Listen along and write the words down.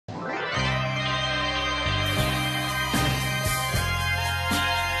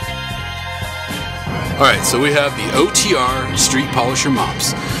Alright, so we have the OTR street polisher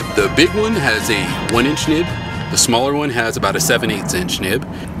mops. The big one has a 1-inch nib. The smaller one has about a 7/8 inch nib.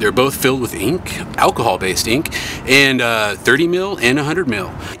 They're both filled with ink, alcohol-based ink, and 30 mil and 100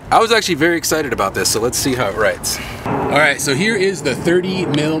 mil. I was actually very excited about this, so let's see how it writes. Alright, so here is the 30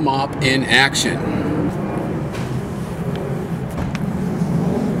 mil mop in action.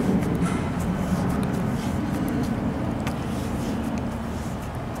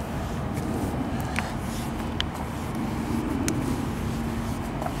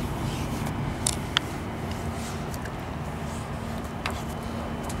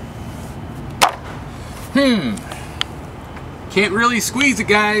 Can't really squeeze it,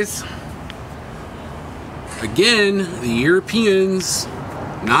 guys. Again, the Europeans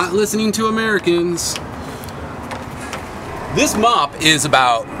not listening to Americans. This mop is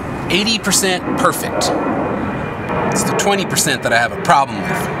about 80% perfect. It's the 20% that I have a problem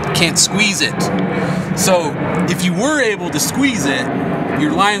with. Can't squeeze it. So if you were able to squeeze it,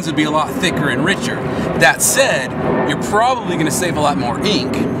 your lines would be a lot thicker and richer. That said, you're probably going to save a lot more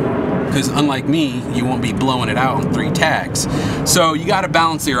ink, because unlike me, you won't be blowing it out on 3 tags. So you got to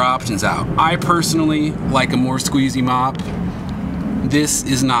balance your options out. I personally like a more squeezy mop. This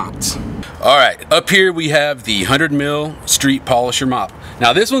is not. All right, up here we have the 100 mil street polisher mop.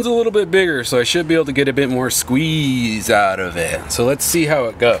 Now this one's a little bit bigger, so I should be able to get a bit more squeeze out of it. So let's see how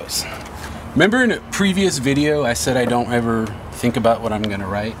it goes. Remember in a previous video I said I don't ever think about what I'm gonna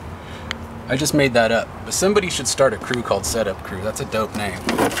write? I just made that up, but somebody should start a crew called Setup Crew. That's a dope name.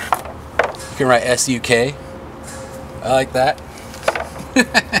 You can write SUK. I like that.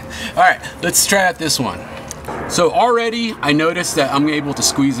 Alright, let's try out this one. So already I noticed that I'm able to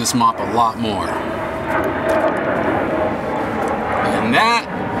squeeze this mop a lot more. And that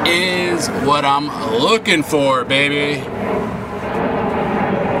is what I'm looking for, baby.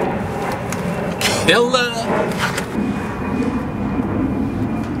 Killer.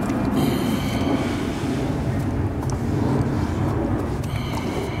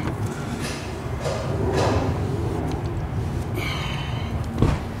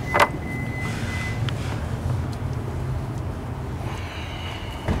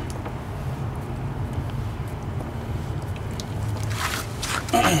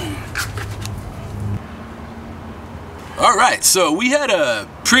 Alright, so we had a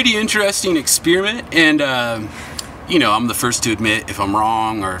pretty interesting experiment, and you know, I'm the first to admit if I'm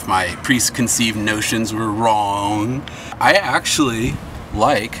wrong or if my preconceived notions were wrong. I actually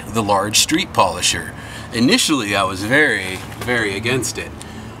like the large street polisher. Initially I was very against it.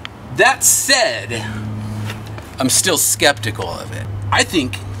 That said, I'm still skeptical of it. I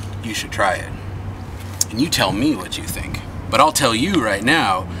think you should try it, and you tell me what you think. But I'll tell you right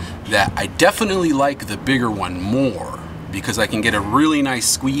now that I definitely like the bigger one more, because I can get a really nice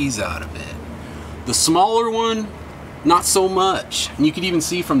squeeze out of it. The smaller one, not so much. And you can even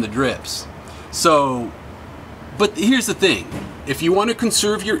see from the drips. So, but here's the thing. If you want to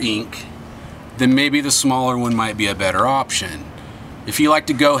conserve your ink, then maybe the smaller one might be a better option. If you like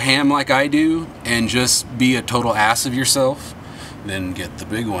to go ham like I do and just be a total ass of yourself, then get the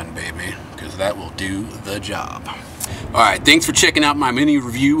big one, baby, because that will do the job. Alright, thanks for checking out my mini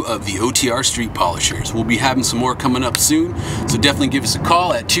review of the OTR street polishers. We'll be having some more coming up soon, so definitely give us a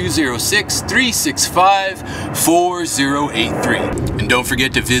call at 206-365-4083. And don't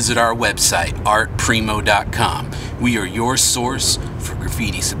forget to visit our website, artprimo.com. We are your source for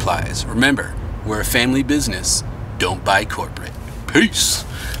graffiti supplies. Remember, we're a family business. Don't buy corporate. Peace!